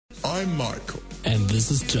I'm Michael. And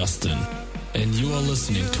this is Justin. And you are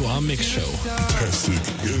listening to our mix show. Fantastic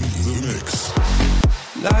in the mix.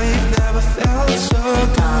 Life never felt so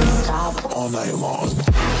good. Non-stop all night long.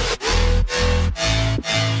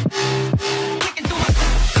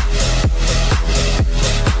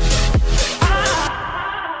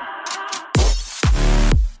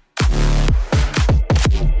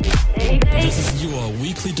 This is your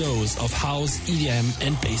weekly dose of house, EDM,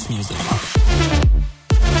 and bass music.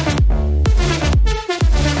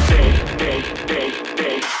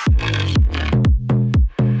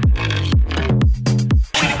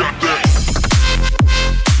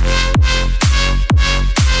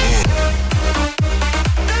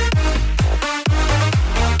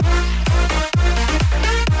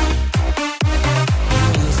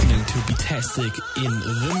 In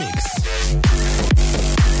the mix.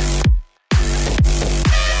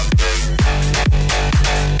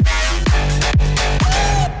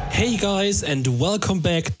 Hey guys, and welcome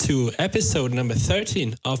back to episode number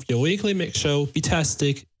 13 of your weekly mix show,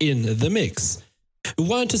 Betastic in the Mix. We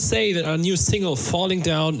wanted to say that our new single Falling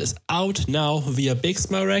Down is out now via Big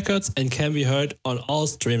Smile Records and can be heard on all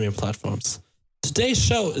streaming platforms. Today's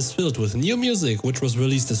show is filled with new music which was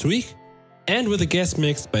released this week, and with a guest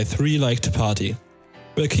mix by 3 Like to Party.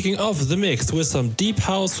 We're kicking off the mix with some deep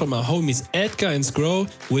house from our homies Edgar and Scrow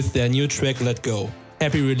with their new track Let Go.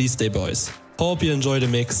 Happy release day, boys. Hope you enjoy the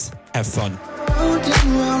mix. Have fun.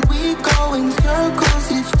 Round, we go in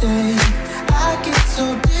circles each day. I get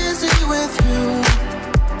so busy with you.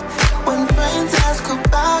 When friends ask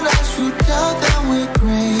about us, you tell them we're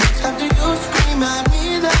great. After you scream at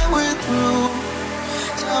me that we're through.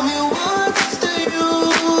 Tell me what's the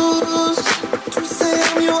use to say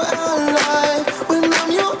I'm your ally when I'm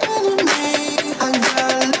your enemy. I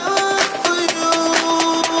got love for you,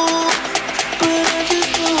 but I just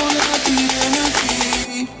don't have the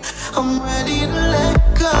energy. I'm ready to let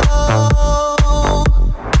go.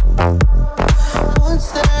 What's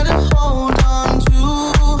there to hold on to?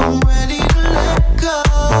 I'm ready to let go.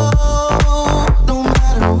 No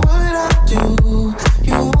matter what I do,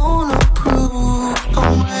 you won't approve.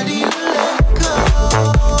 I'm ready to let go.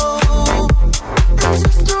 And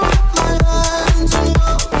just throw up my hands and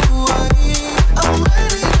walk away. I'm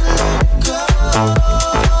ready to let go.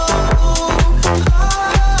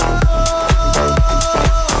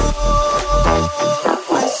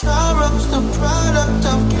 My sorrow's the product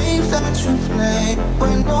of games that you play,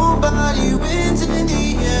 where nobody wins in the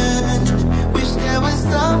end. Wish there was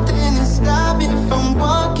something to stop me from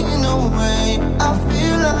walking away. I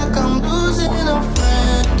feel like I'm losing a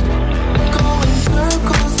friend. Going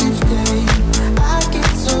circles each day. I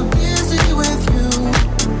get so busy with you.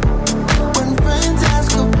 When friends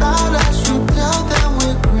ask about us, you tell them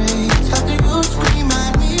we're great. After you scream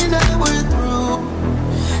at me that we're through.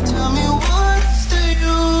 Tell me what's the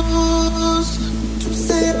use to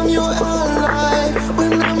say I'm your ally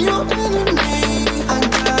when I'm your enemy. I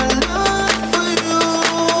got love for you,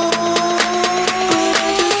 but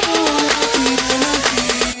I just don't have the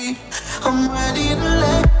energy. I'm ready to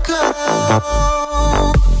let go.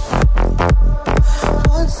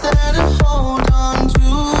 What's there to hold on to?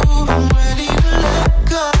 I'm ready to let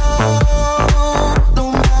go. No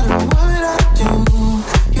matter what I do,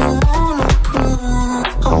 you won't approve.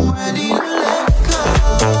 I'm ready to let go.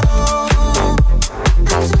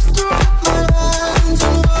 And just throw up my hands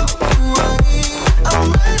and walk away. I'm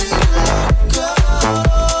ready to let go.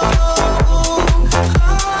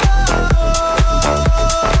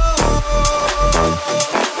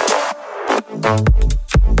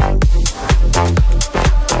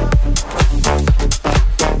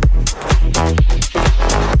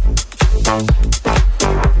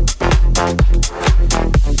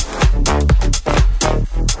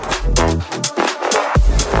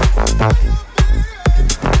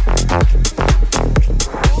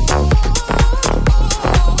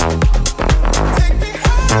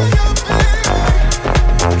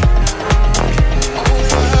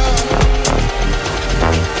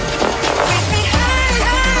 Take me higher,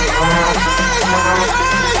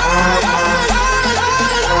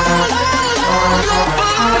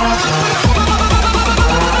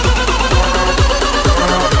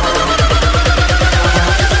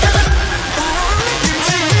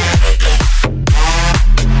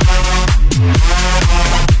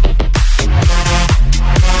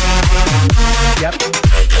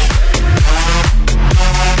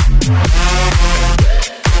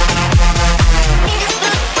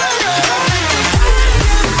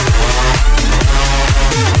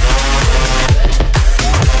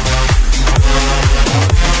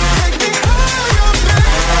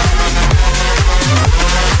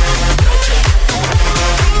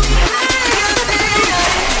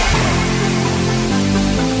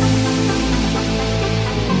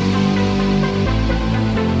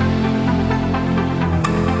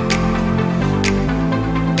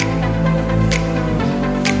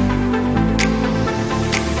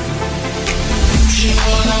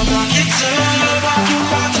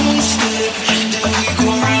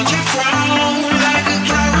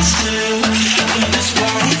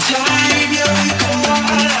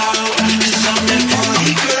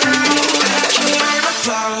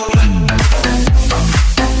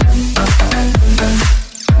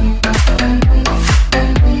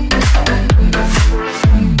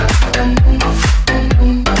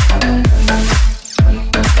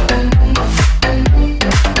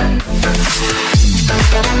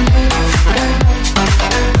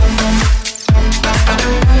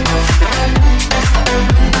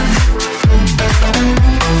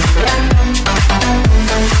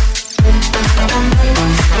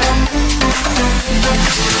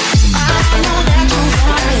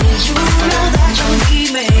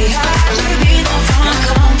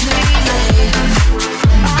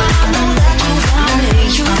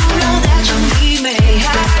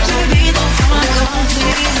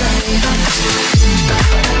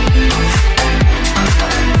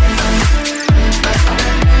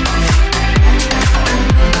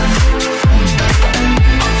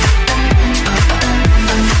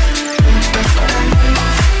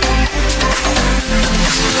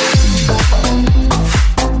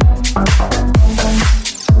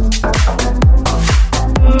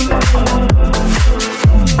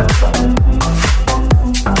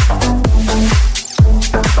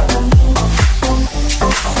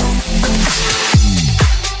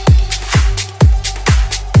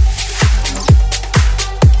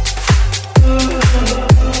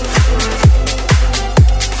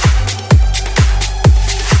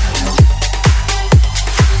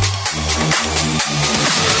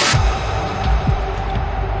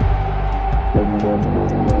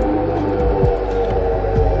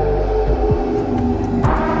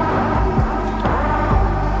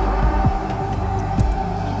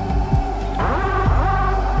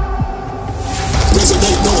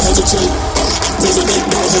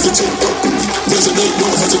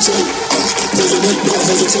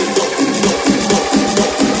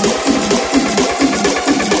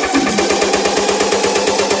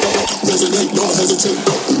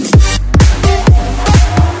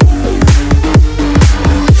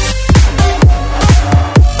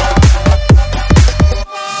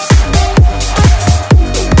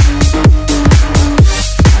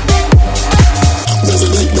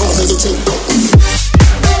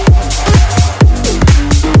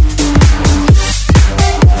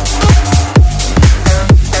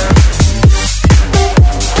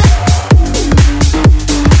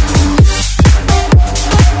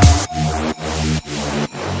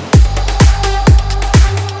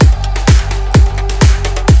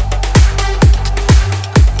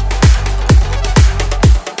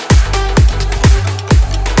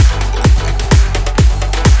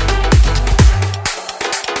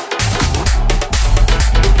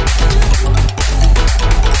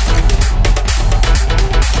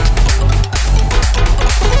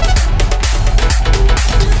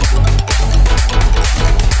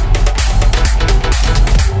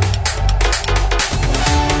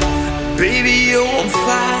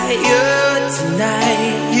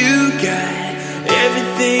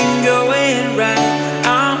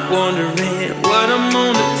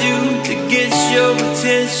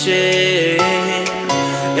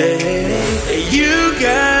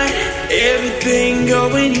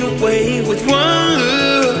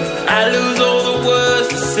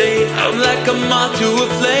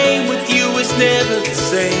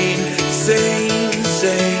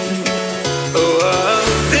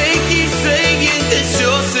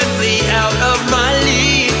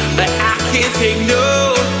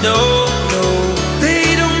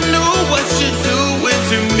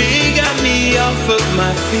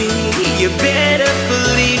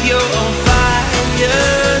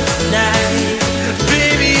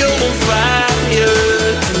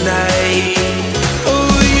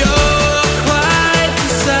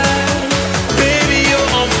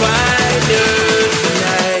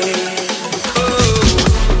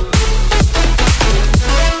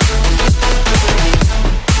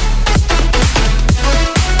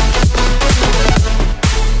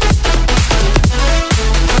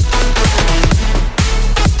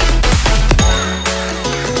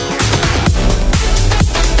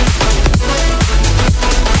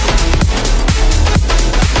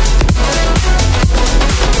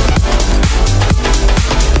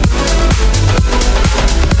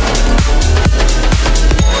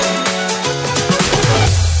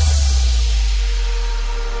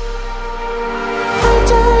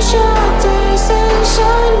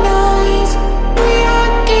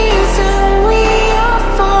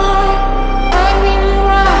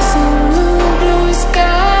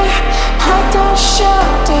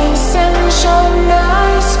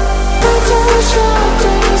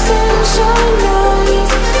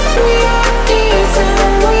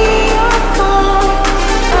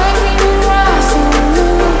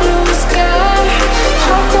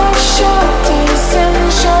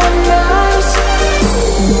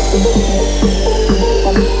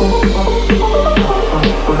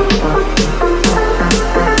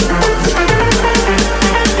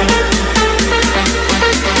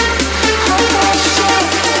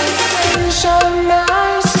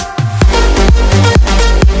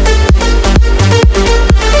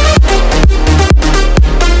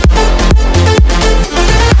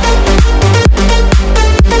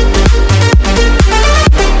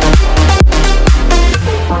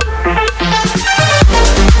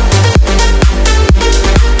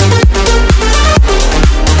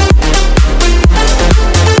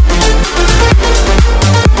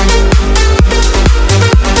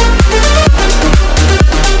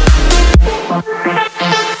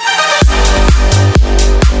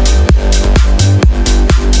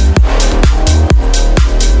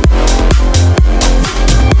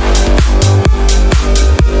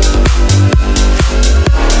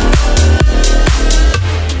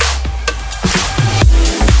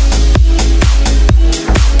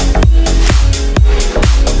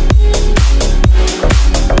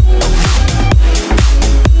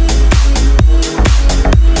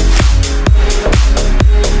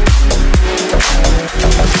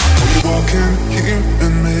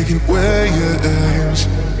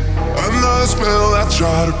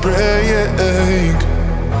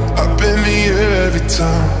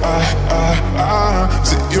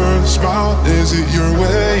 Is it your smile? Is it your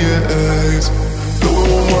ways? No, it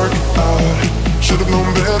won't work out. Should've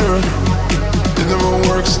known better. It never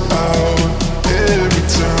works out. Every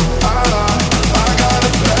time I got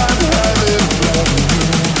a bad habit of loving you.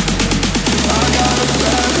 I got a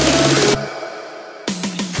bad habit.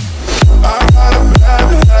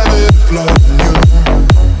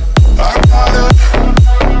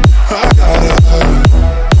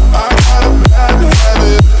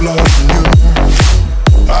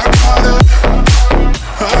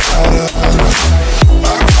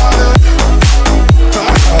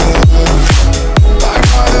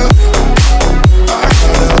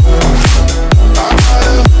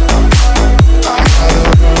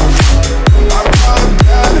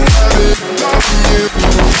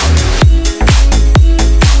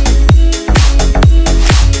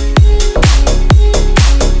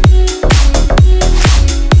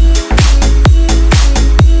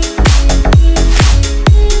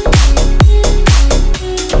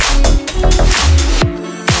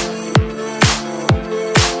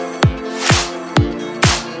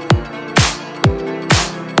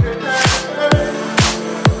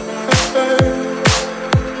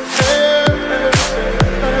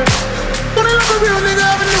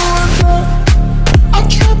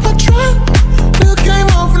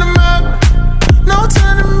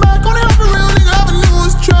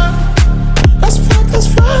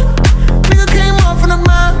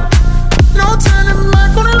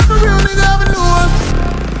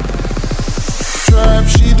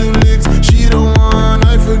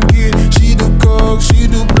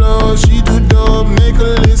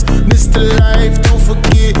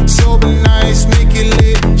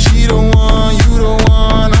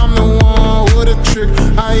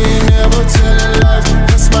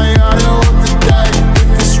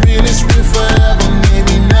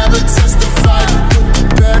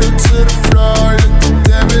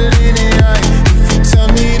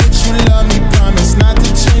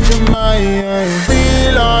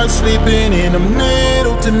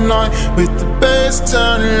 with the bass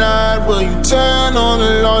turn light. Will you turn on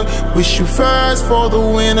the light? Wish you fast for the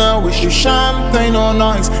winner. Wish you champagne on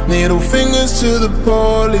ice. Middle fingers to the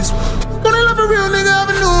police. Gonna love a real nigga,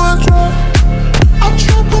 I knew I tried. I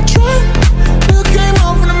tried. Nigga came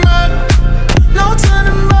off from the map. No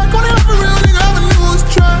turning back. Gonna love a real nigga, I knew I was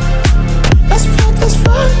trying. That's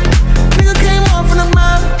fine. Nigga came off from the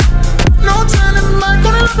map. No turning back.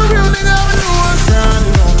 Gonna love a real nigga, I knew I was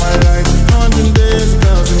grinding all my life. 100 days,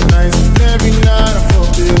 1,000 nights. Every night I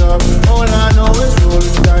fucked it up. All I know is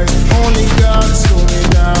rolling dice. Only God to slow me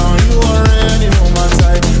down. You already know my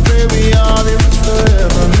type. Baby, I'll be rich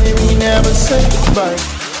forever. Maybe never say goodbye.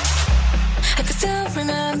 I can still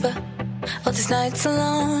remember all these nights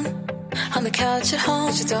alone on the couch at home.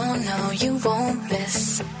 But you don't know, you won't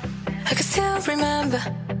miss. I can still remember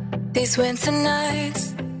these winter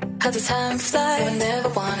nights. How the time flies. I never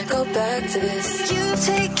wanna go back to this. You've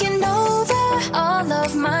taken over all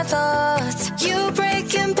of my thoughts. You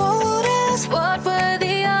breaking borders. What were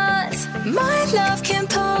the odds? My love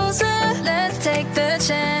composer. Let's take the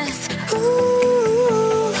chance.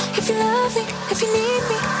 Ooh, if you love me, if you need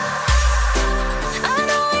me. I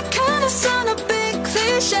know it kinda sound a bit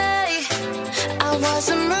cliche. I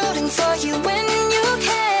wasn't rooting for you when you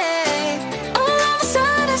came. All of a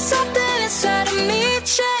sudden something inside of me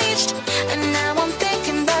changed. And now I'm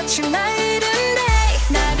thinking about you night and day.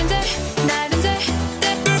 Night and day, night and day.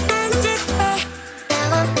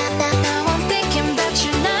 Now I'm thinking about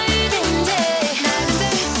you night and day. Night and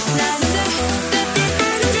day.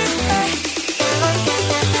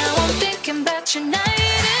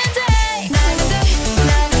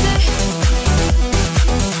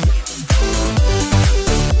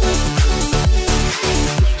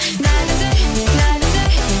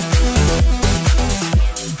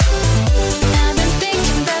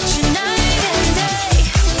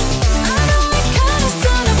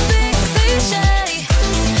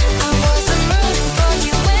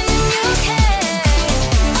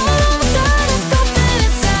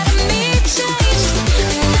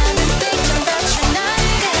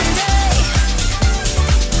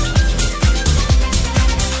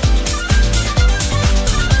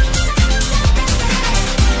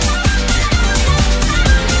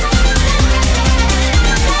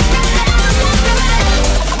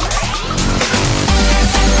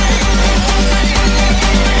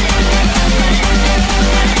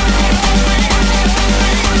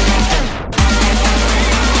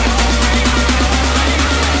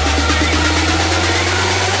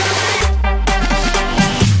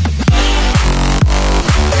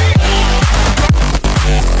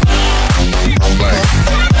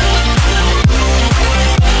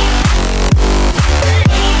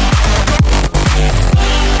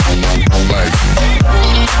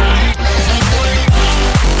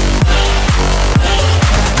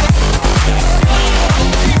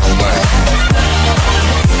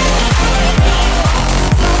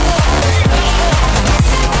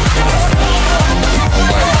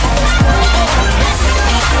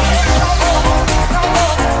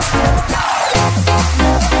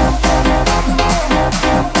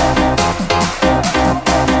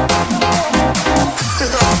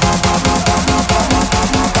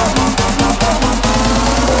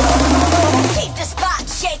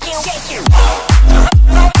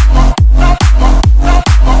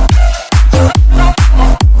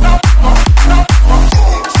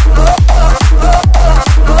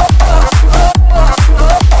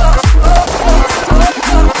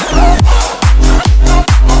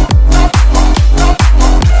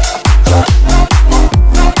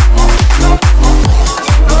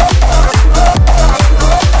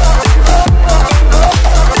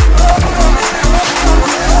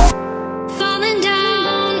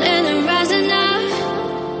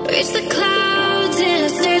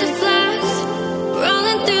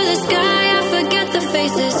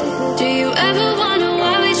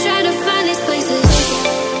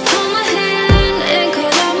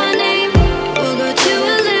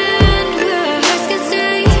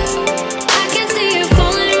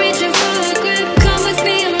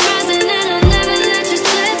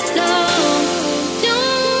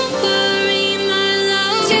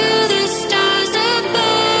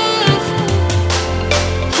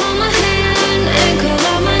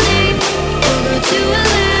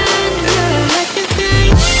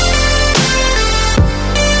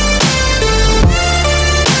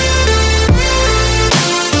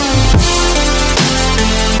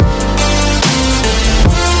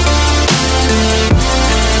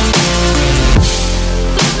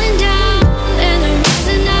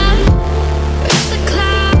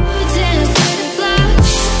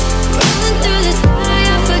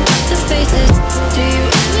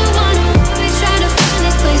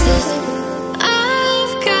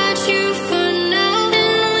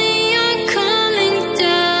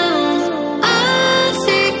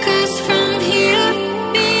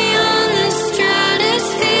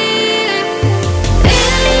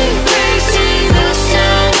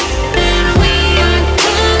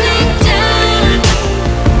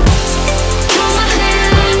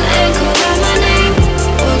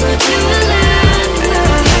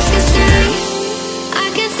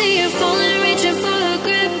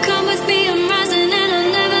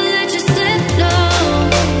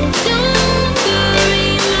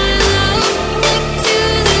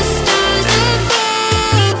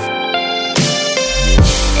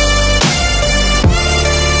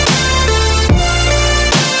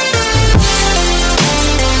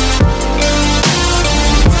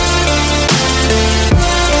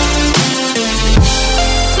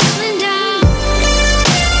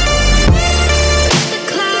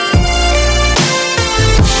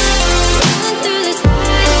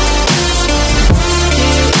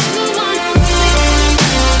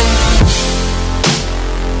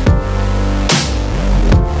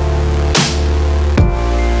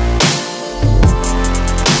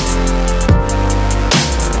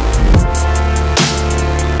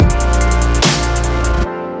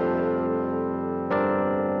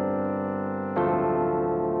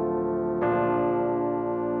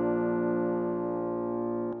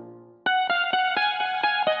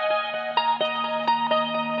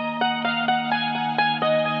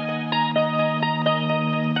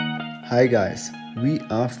 Hi guys, we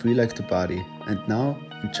are Free Like to Party and now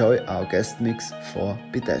enjoy our guest mix for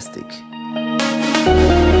Betastic.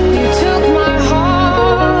 You took my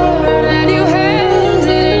heart and you held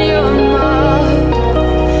it in your mouth.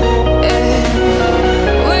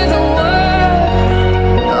 With a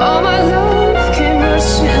word, all my love came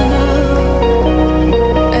rushing out.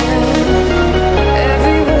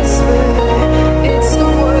 Every whisper, it's the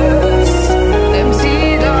worst.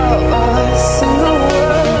 Emptied out a single word.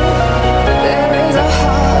 There is a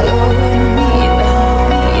hollow in me now.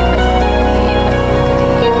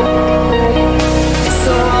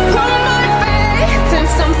 So I'll put my faith in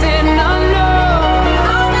something unknown.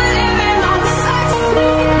 I'm living on such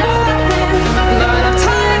sweet nothing, but I'm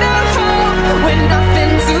tired of hope with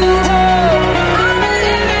nothing to hold. I'm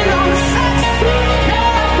living on such sweet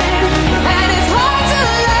nothing, and it's hard to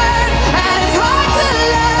learn, and it's hard to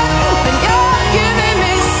love when you're giving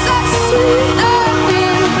me such sweet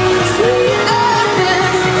nothing, sweet nothing,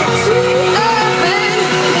 sweet nothing.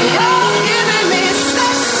 You're giving me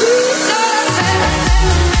such sweet nothing.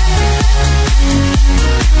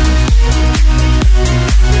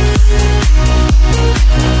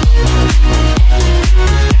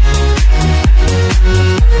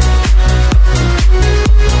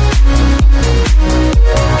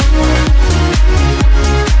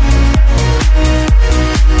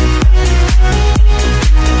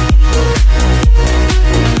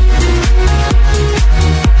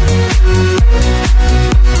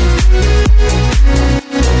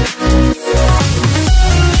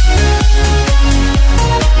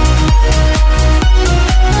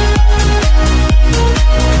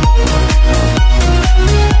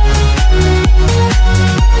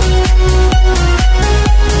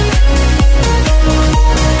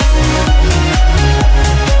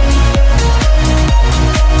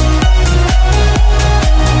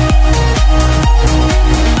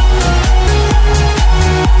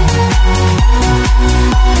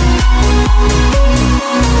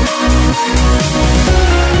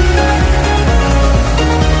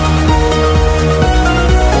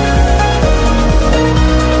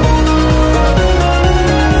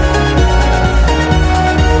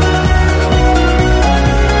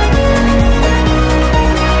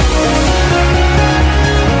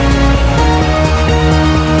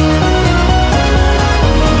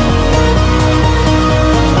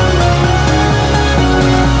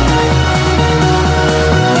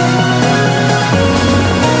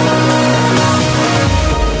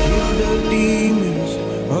 The demons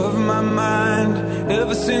of my mind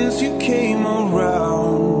ever since you came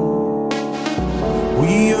around.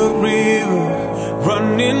 We a river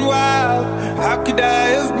running wild. How could I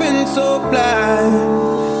have been so blind?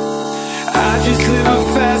 I just live a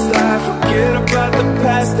fast life, forget about the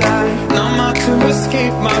past. I numb out to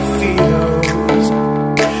escape my fears.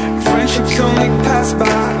 Friendships only pass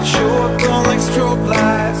by, show up on like strobe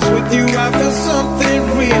lights. With you I feel something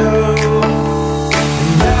real.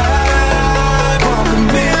 I walk a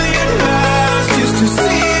million miles just to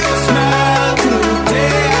see you smile till the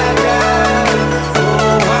day I die.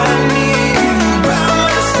 Oh, I need you by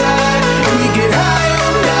my side. We get high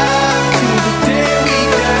on life till the day we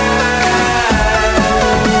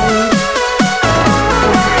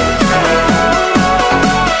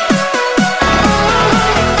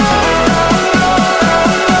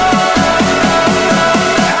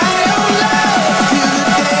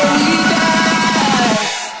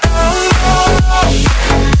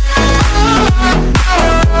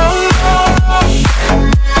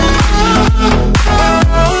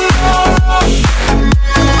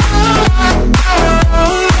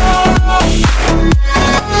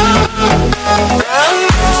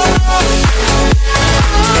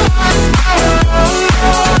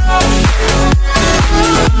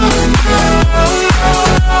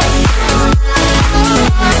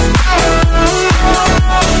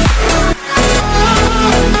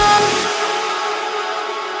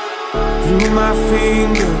through my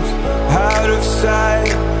fingers, out of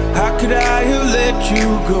sight. How could I have let you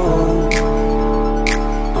go?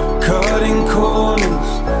 Cutting corners,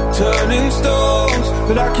 turning stones,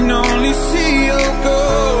 but I can only see your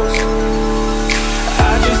ghost.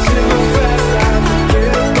 I just live a fast life,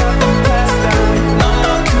 forget about the past. I'm numb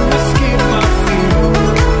out to escape my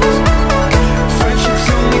fears. Friendships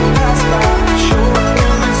only pass by, show up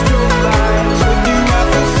on like strobe lights. With you I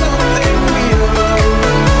feel something real.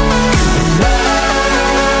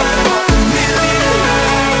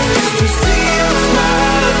 To see you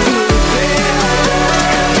smile till the day I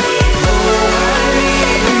die. Oh, I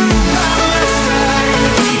need you by my side.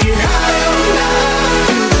 We get high on life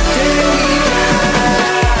till the day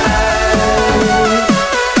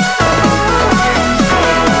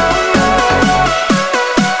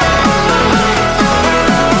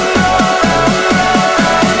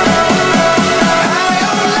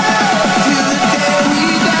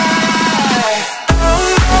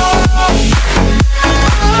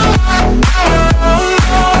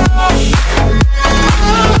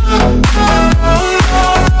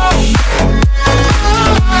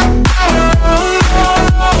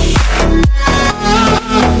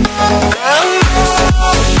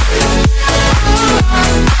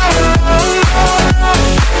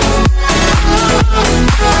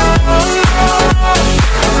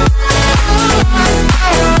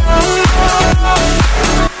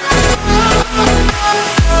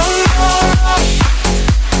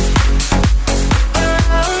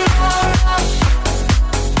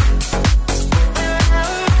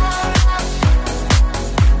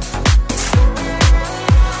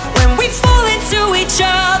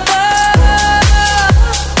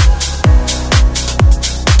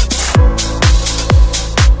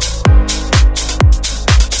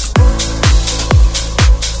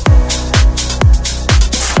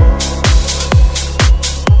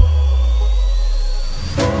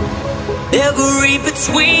Never read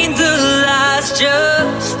between the lines,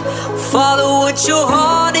 just follow what your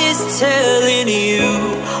heart is telling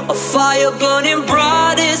you. A fire burning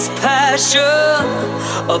bright is passion,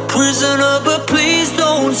 a prisoner, but please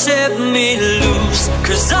don't set me loose.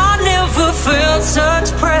 Cause I never felt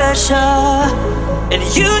such pressure, and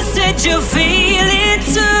you said you feel it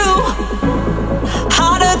too.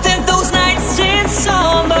 Harder than those nights in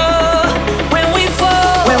summer, when we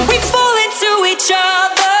fall into each other.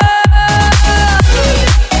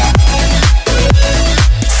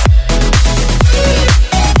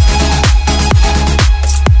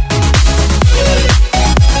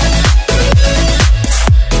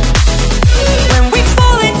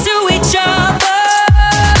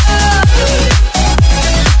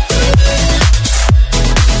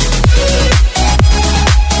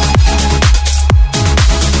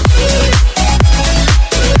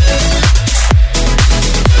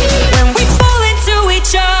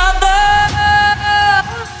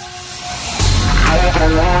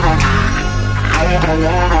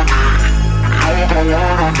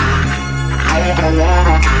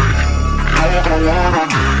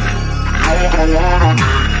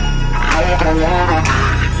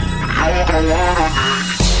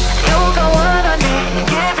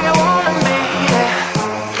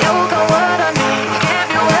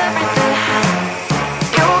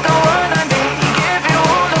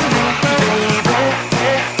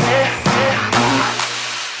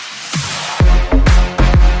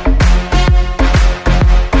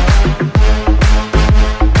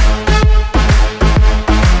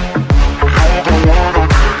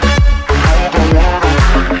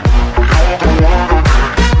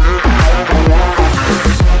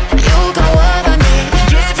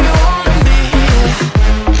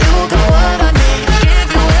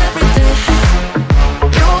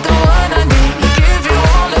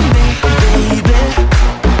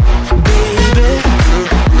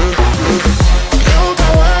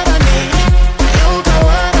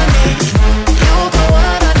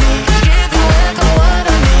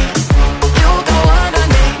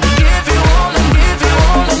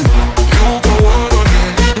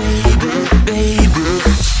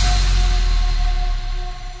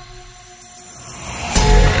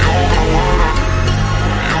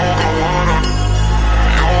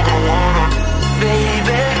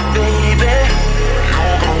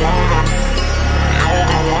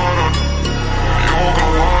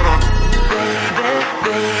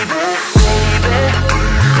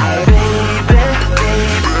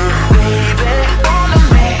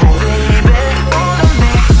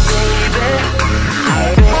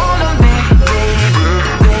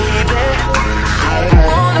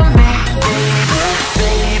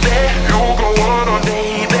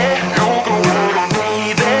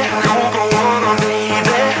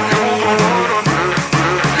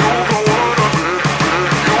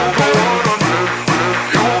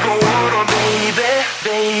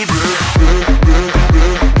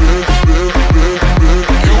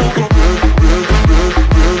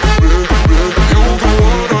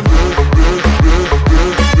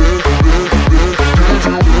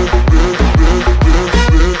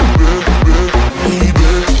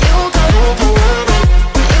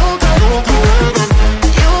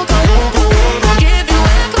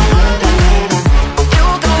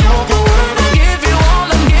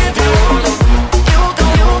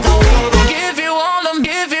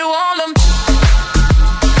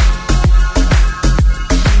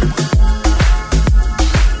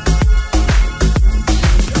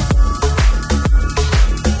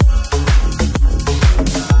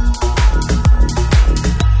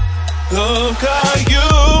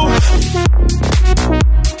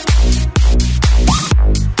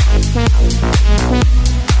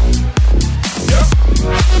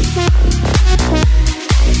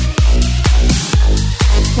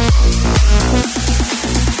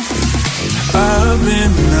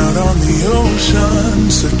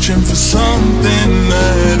 Searching for something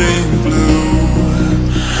that ain't blue,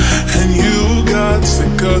 and you got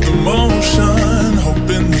sick of the motion,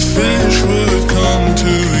 hoping the fish would come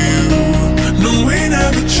to you. No, we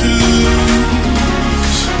never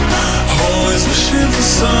choose, always wishing for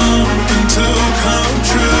something to come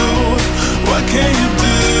true. What can you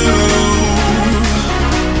do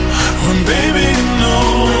when, baby, you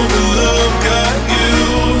know the love got you,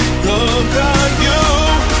 love got you,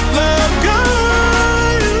 love got you.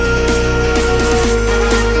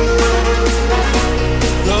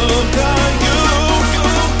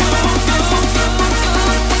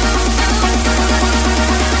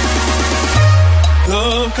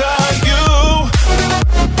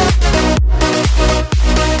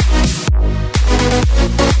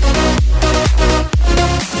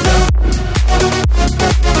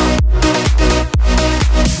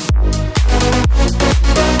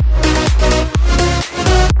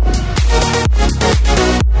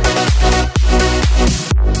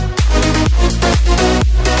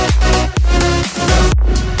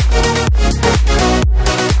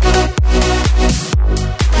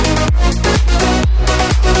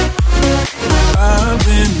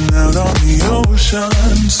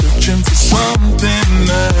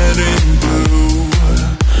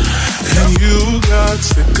 got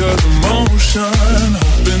sick of the motion,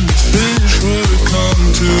 hoping the fish would come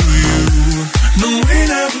to you. No, we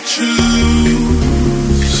never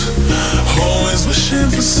choose. Always wishing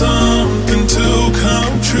for something to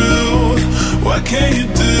come true. What can you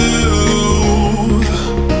do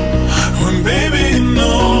when, baby, you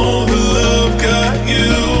know the love got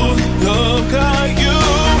you? Love got you.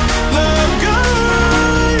 Love got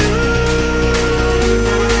you.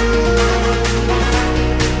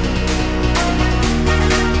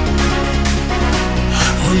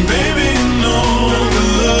 When, baby, you know the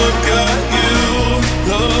love got you.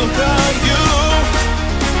 Love got you.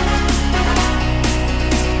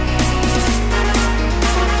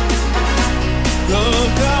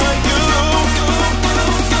 Love got you.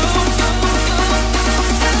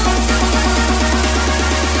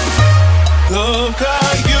 Love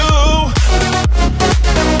got you.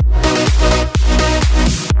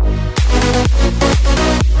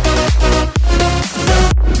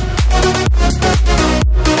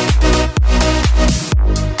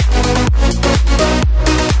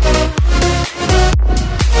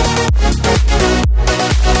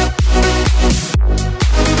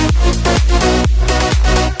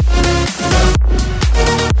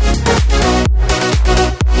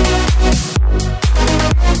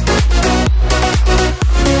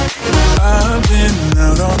 I've been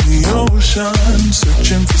out on the ocean,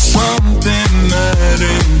 searching for something that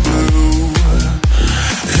ain't blue.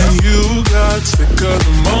 And you got sick of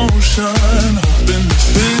the motion, hoping the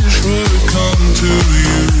fish would come to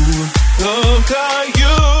you. Love got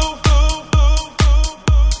you.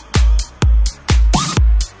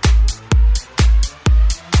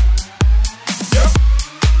 Yep.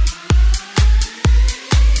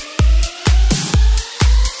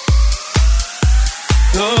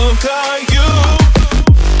 Love got you.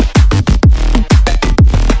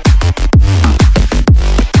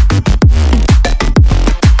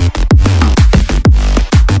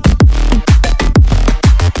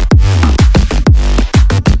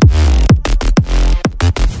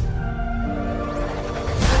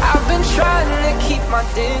 I've been trying to keep my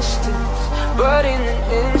distance, but in an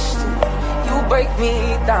instant, you break me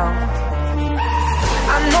down.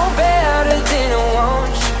 I know better than I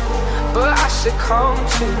want you, but I succumb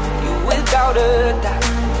to you without a doubt.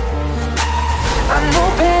 I know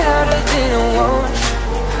better than I want you,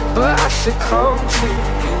 but I succumb to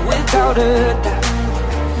you without a doubt.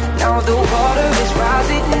 Now the water is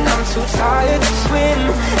rising and I'm too tired to swim,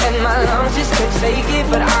 and my lungs just can't take it,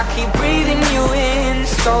 but I keep breathing you in.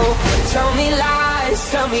 So tell me lies,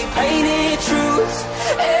 tell me painted truths,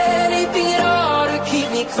 anything at all to keep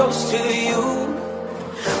me close to you.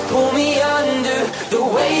 Pull me under the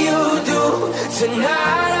way you do.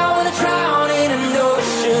 Tonight I wanna drown in an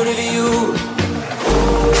ocean of you.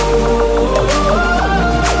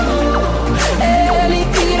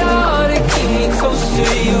 Anything at all to keep me close to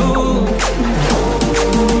you.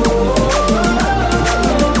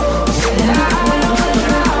 Tonight I wanna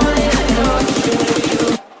drown in an ocean of you.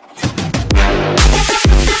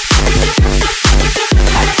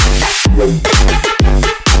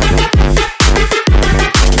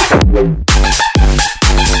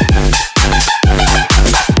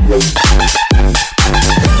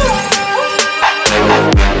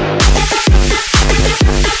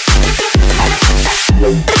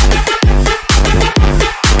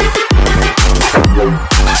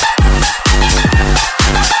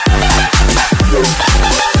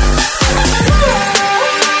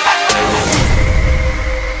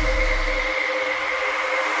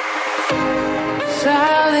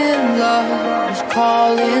 Silent love is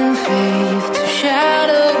calling faith to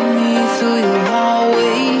shadow me through your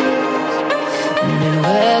hallways. New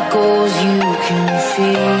echoes you can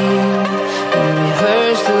feel and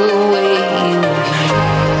rehearse the way you hear.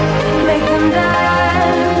 Make them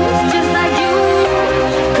dance just like you,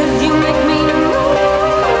 'cause you make me move.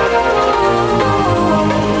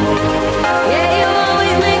 Yeah, you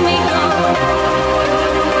always make me go.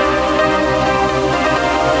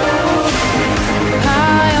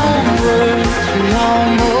 High on words, we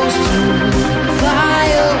almost do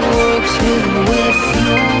fireworks with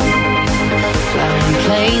you. Flying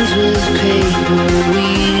planes with paper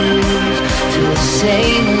wheels to the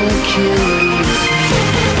same Achilles heel.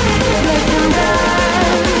 Make them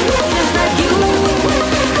dance just like you,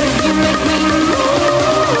 'cause you make me move.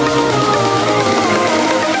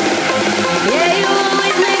 Yeah, you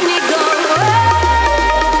always make me go.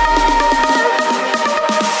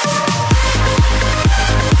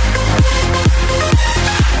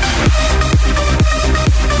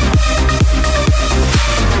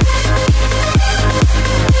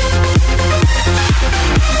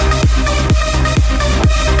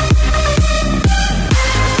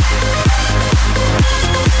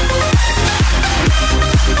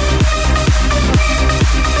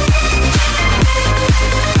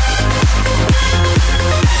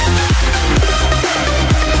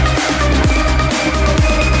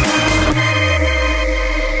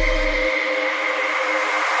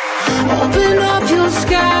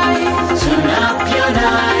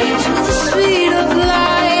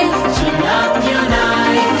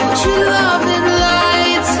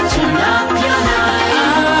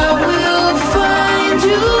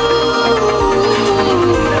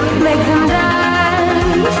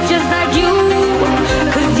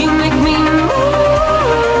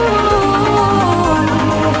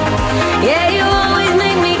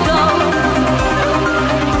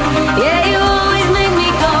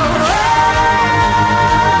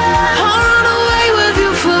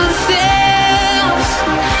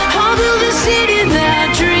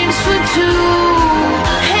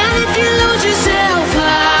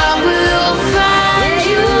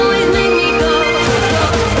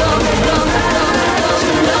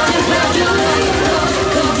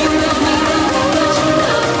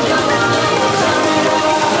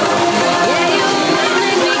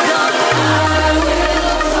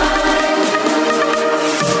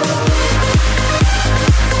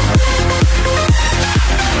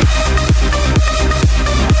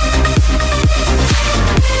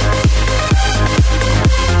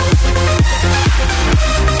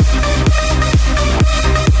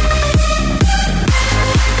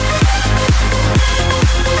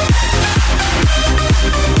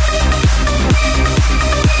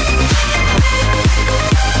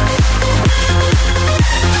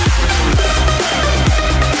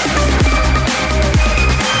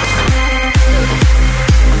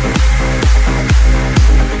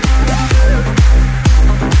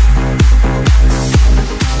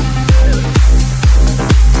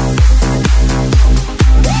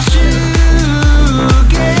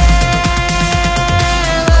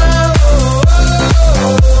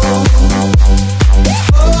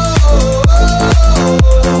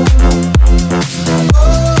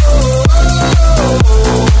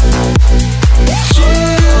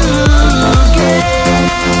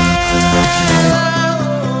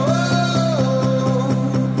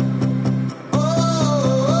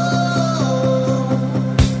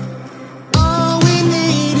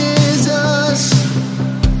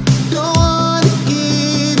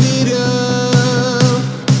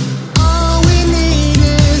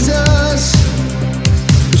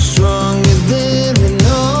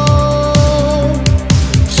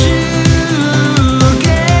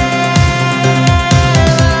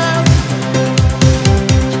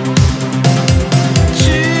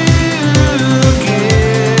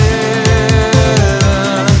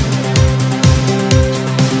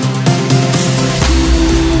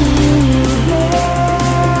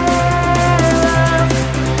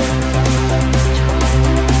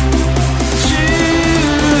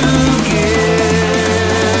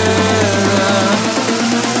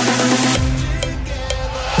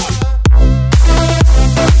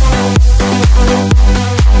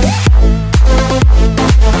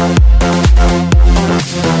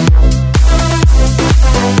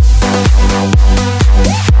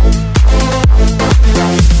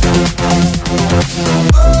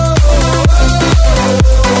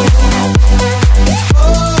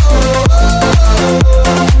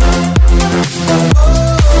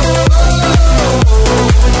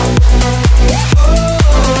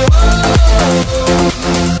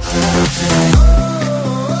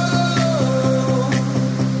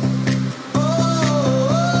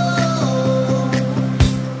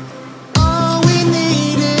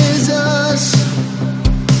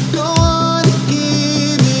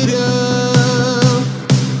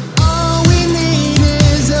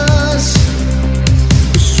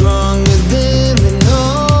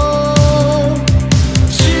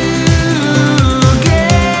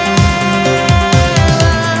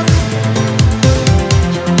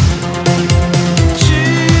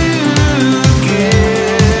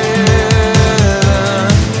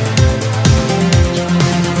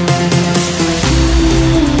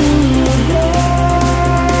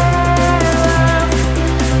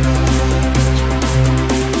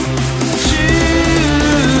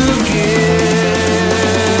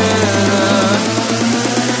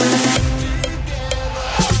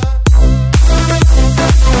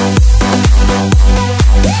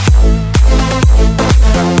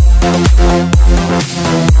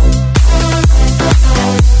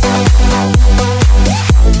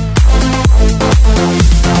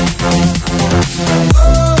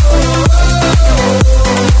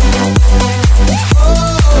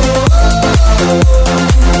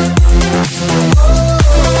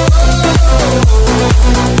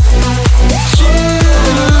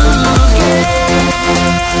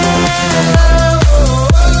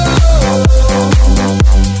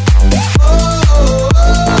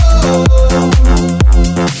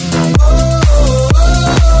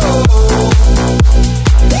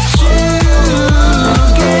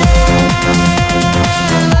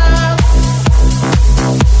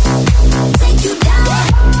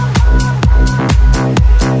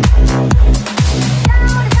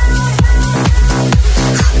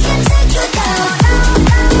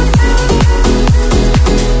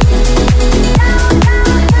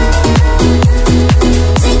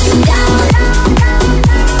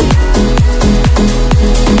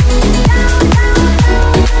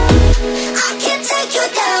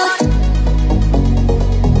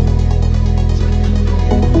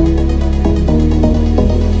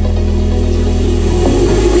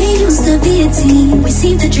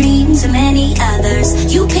 seen the dreams of many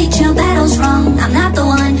others. You picked your battles wrong. I'm not the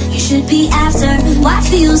one you should be after. Why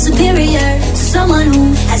feel superior to someone who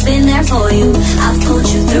has been there for you? I've pulled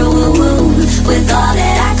you through with all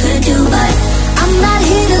that I could do, but I'm not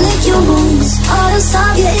here to lick your wounds or to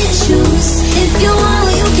solve your issues. If you want,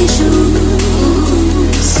 you can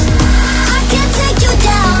choose. I can take you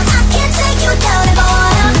down. I can take you down if I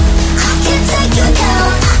wanna. I can take you down.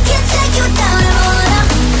 I can take you down if I wanna.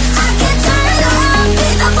 I can turn it around,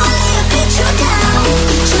 pick up all and beat you down.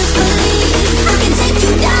 Just believe I can take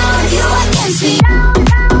you down. You against me.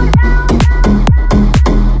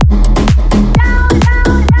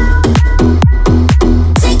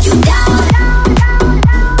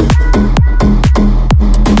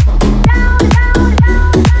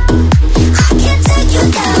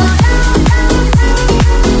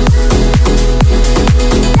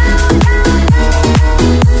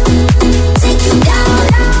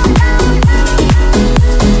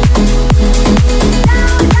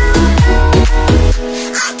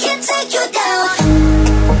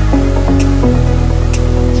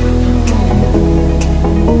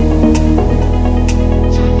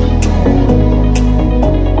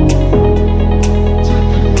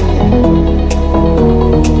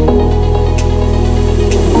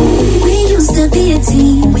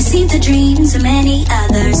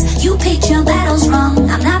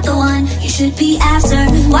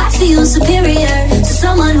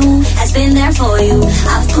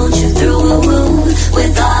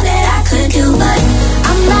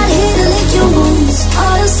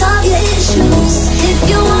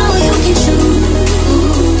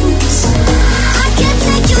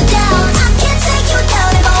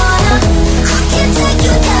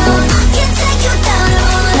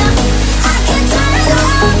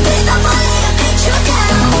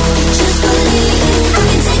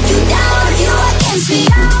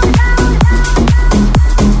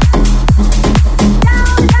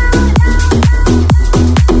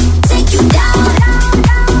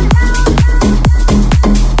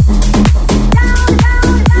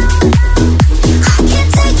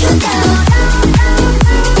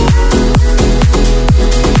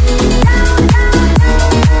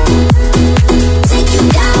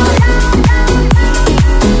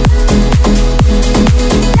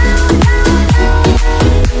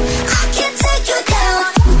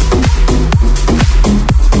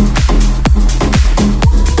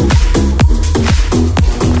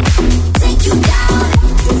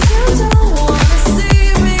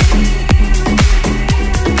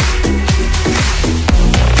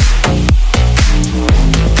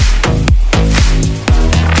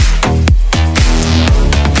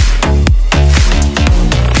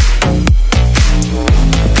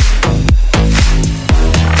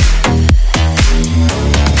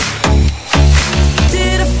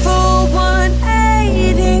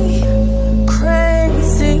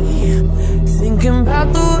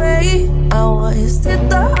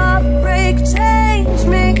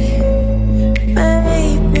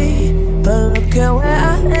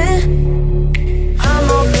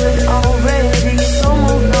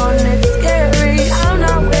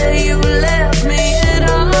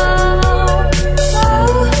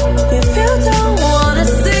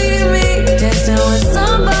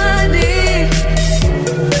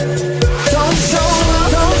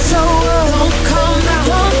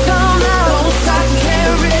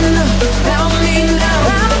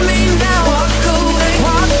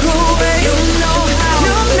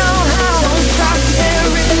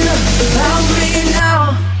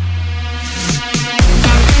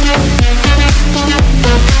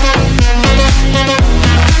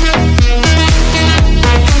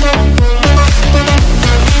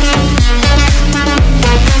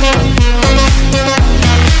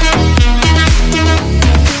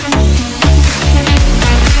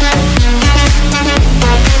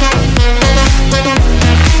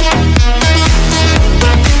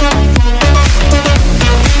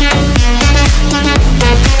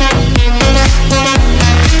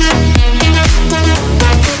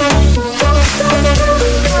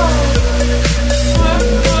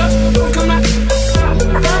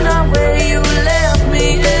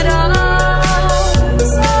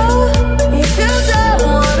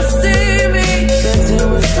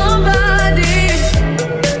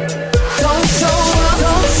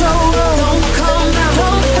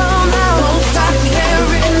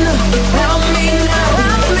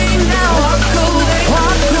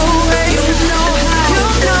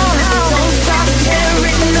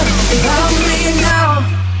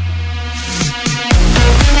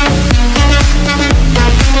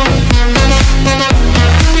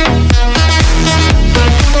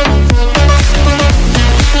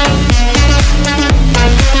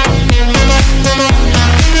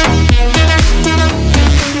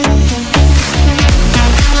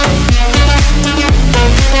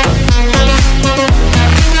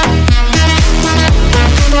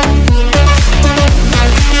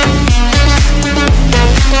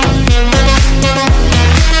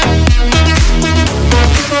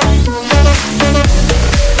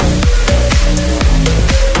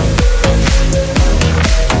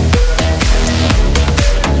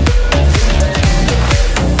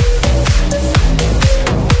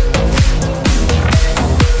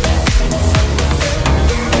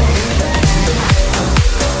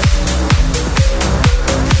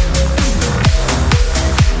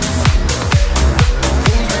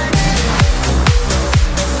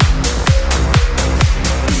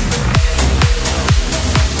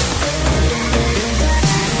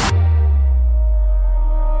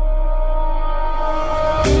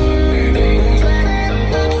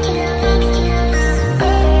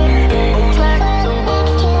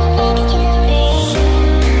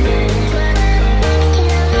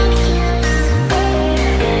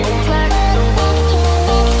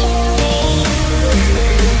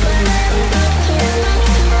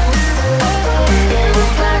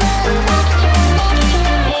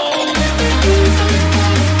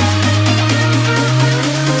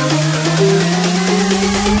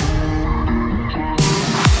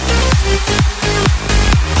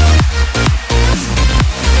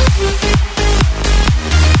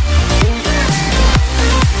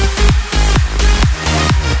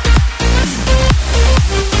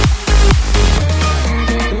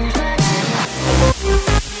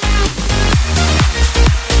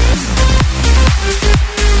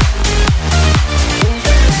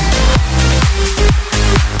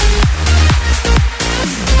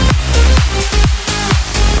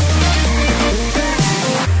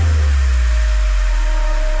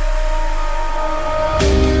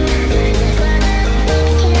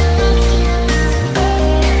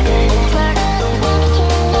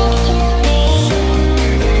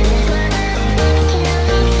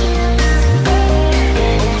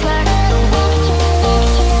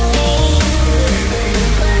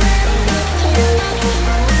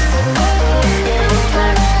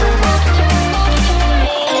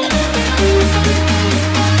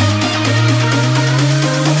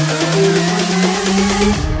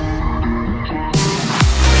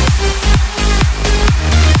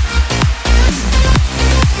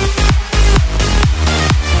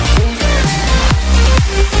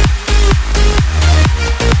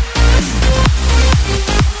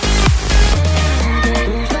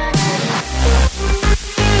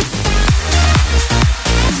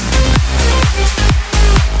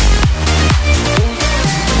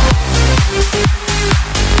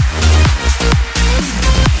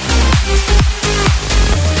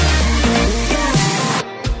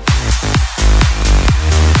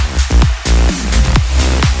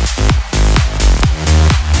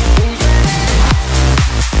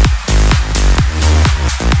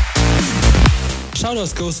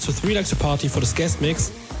 goes to 3 Like to Party for this guest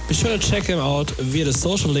mix. Be sure to check him out via the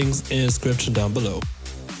social links in the description down below.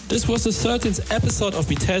 This was the 13th episode of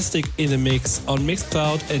Betastic in the Mix on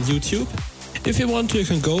Mixcloud and YouTube. If you want to, you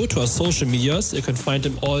can go to our social medias. You can find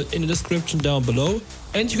them all in the description down below.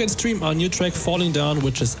 And you can stream our new track Falling Down,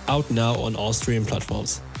 which is out now on all streaming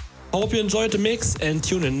platforms. Hope you enjoyed the mix and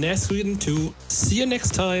tune in next week too. See you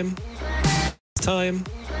next time.